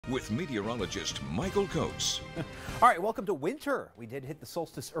with meteorologist Michael Coates. All right, welcome to winter. We did hit the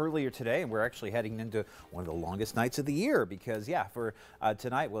solstice earlier today, and we're actually heading into one of the longest nights of the year because, yeah, for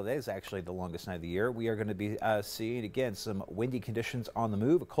tonight, well, it is actually the longest night of the year. We are going to be seeing, again, some windy conditions on the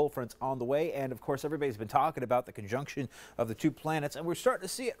move, a cold front's on the way, and, of course, everybody's been talking about the conjunction of the two planets, and we're starting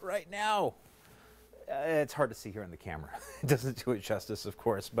to see it right now. It's hard to see here on the camera. It doesn't do it justice, of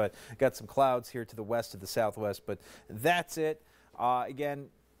course, but got some clouds here to the west of the southwest, but that's it. Again,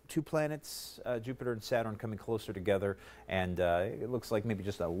 two planets, Jupiter and Saturn, coming closer together, and it looks like maybe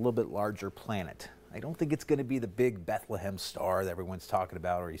just a little bit larger planet. I don't think it's going to be the big Bethlehem star that everyone's talking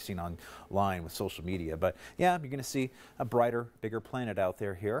about or you've seen online with social media. But yeah, you're going to see a brighter, bigger planet out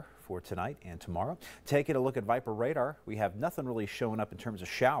there here for tonight and tomorrow. Taking a look at Viper radar, we have nothing really showing up in terms of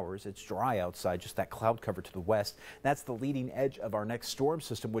showers. It's dry outside, just that cloud cover to the west. That's the leading edge of our next storm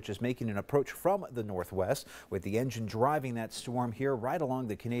system, which is making an approach from the northwest with the engine driving that storm here right along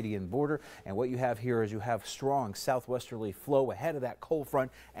the Canadian border. And what you have here is you have strong southwesterly flow ahead of that cold front,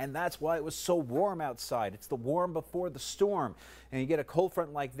 and that's why it was so warm outside. It's the warm before the storm. And you get a cold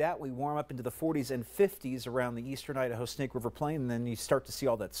front like that, we warm up into the 40s and 50s around the eastern Idaho Snake River Plain, and then you start to see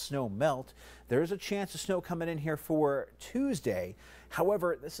all that snow melt. There's a chance of snow coming in here for Tuesday.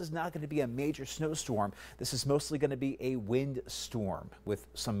 However, this is not going to be a major snowstorm. This is mostly going to be a wind storm with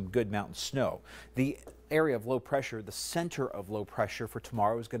some good mountain snow. The area of low pressure, the center of low pressure for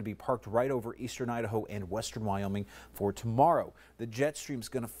tomorrow, is going to be parked right over eastern Idaho and western Wyoming for tomorrow. The jet stream is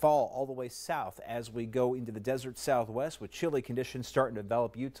going to fall all the way south as we go into the desert southwest with chilly conditions starting to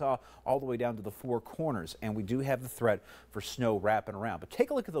develop Utah all the way down to the Four Corners. And we do have the threat for snow wrapping around. But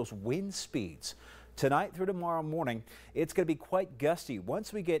take a look at those wind speeds. Tonight through tomorrow morning, it's going to be quite gusty.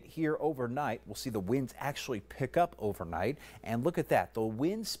 Once we get here overnight, we'll see the winds actually pick up overnight. And look at that. The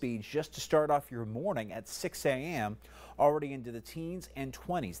wind speeds just to start off your morning at 6 a.m. already into the teens and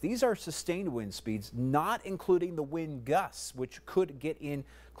 20s. These are sustained wind speeds, not including the wind gusts, which could get in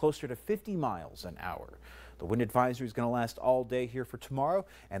closer to 50 miles an hour. The wind advisory is going to last all day here for tomorrow,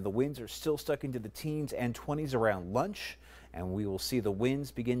 and the winds are still stuck into the teens and 20s around lunch. And we will see the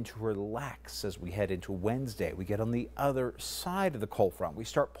winds begin to relax as we head into Wednesday. We get on the other side of the cold front. We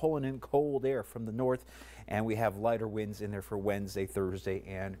start pulling in cold air from the north, and we have lighter winds in there for Wednesday, Thursday,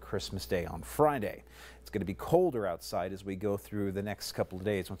 and Christmas Day on Friday. It's going to be colder outside as we go through the next couple of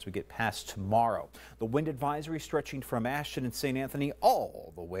days once we get past tomorrow. The wind advisory stretching from Ashton and St. Anthony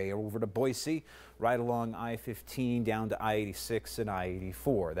all the way over to Boise, right along I-15 down to I-86 and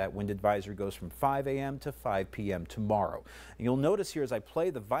I-84. That wind advisory goes from 5 a.m. to 5 p.m. tomorrow. And you'll notice here as I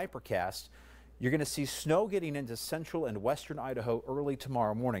play the Vipercast, you're going to see snow getting into central and western Idaho early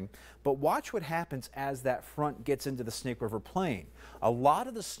tomorrow morning. But watch what happens as that front gets into the Snake River Plain. A lot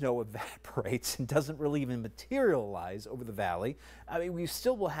of the snow evaporates and doesn't really even materialize over the valley. I mean, we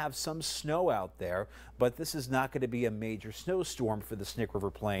still will have some snow out there, but this is not going to be a major snowstorm for the Snake River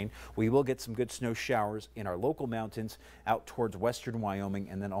Plain. We will get some good snow showers in our local mountains out towards western Wyoming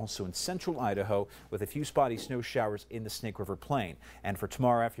and then also in central Idaho with a few spotty snow showers in the Snake River Plain. And for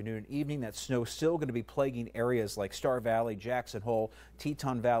tomorrow afternoon and evening, that snow still going to be plaguing areas like Star Valley, Jackson Hole,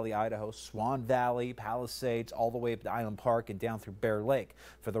 Teton Valley, Idaho, Swan Valley, Palisades, all the way up to Island Park and down through Bear Lake.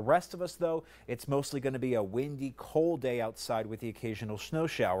 For the rest of us, though, it's mostly going to be a windy, cold day outside with the occasional snow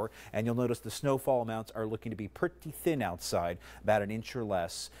shower, and you'll notice the snowfall amounts are looking to be pretty thin outside, about an inch or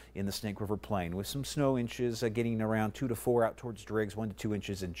less in the Snake River Plain, with some snow inches getting around 2 to 4 out towards Driggs, 1 to 2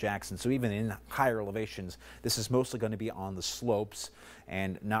 inches in Jackson. So even in higher elevations, this is mostly going to be on the slopes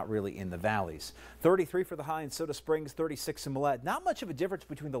and not really in the valleys. 33 for the high in Soda Springs, 36 in Millette. Not much of a difference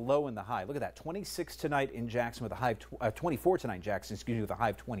between the low and the high. Look at that, 26 tonight in Jackson with a high of 24 tonight in Jackson, excuse me, with a high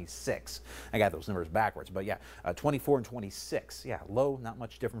of 26. I got those numbers backwards, but yeah, 24 and 26. Yeah, low, not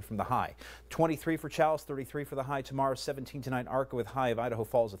much different from the high. 23 for Chalice, 33 for the high tomorrow, 17 tonight in Arca with high of Idaho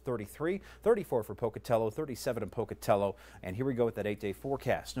Falls of 33, 34 for Pocatello, 37 in Pocatello. And here we go with that 8-day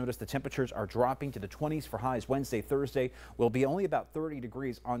forecast. Notice the temperatures are dropping to the 20s for highs Wednesday, Thursday. Will be only about 30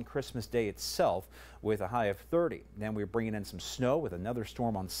 degrees on Christmas Day itself with a high of 30. Then we're bringing in some snow with another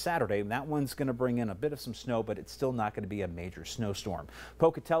storm on Saturday. That one's going to bring in a bit of some snow, but it's still not going to be a major snowstorm.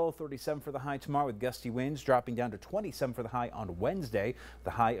 Pocatello, 37 for the high tomorrow with gusty winds, dropping down to 27 for the high on Wednesday, the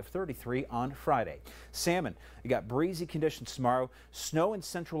high of 33 on Friday. Salmon, you got breezy conditions tomorrow. Snow in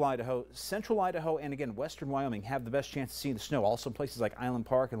central Idaho. Central Idaho and again western Wyoming have the best chance of seeing the snow. Also places like Island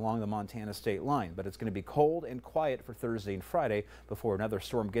Park and along the Montana state line. But it's going to be cold and quiet for Thursday and Friday before before another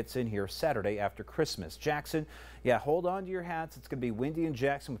storm gets in here Saturday after Christmas. Jackson, yeah, hold on to your hats. It's going to be windy in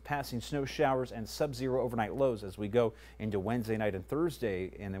Jackson with passing snow showers and sub-zero overnight lows as we go into Wednesday night and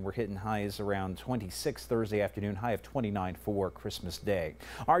Thursday, and then we're hitting highs around 26 Thursday afternoon, high of 29 for Christmas Day.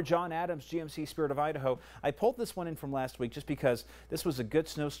 Our John Adams, GMC Spirit of Idaho. I pulled this one in from last week just because this was a good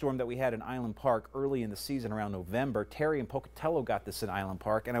snowstorm that we had in Island Park early in the season around November. Terry and Pocatello got this in Island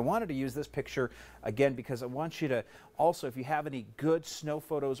Park, and I wanted to use this picture again because I want you to also, if you have any good snow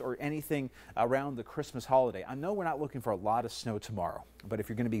photos or anything around the Christmas holiday. I know we're not looking for a lot of snow tomorrow, but if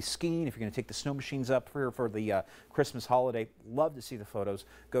you're going to be skiing, if you're going to take the snow machines up for the Christmas holiday, love to see the photos.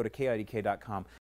 Go to KIDK.com.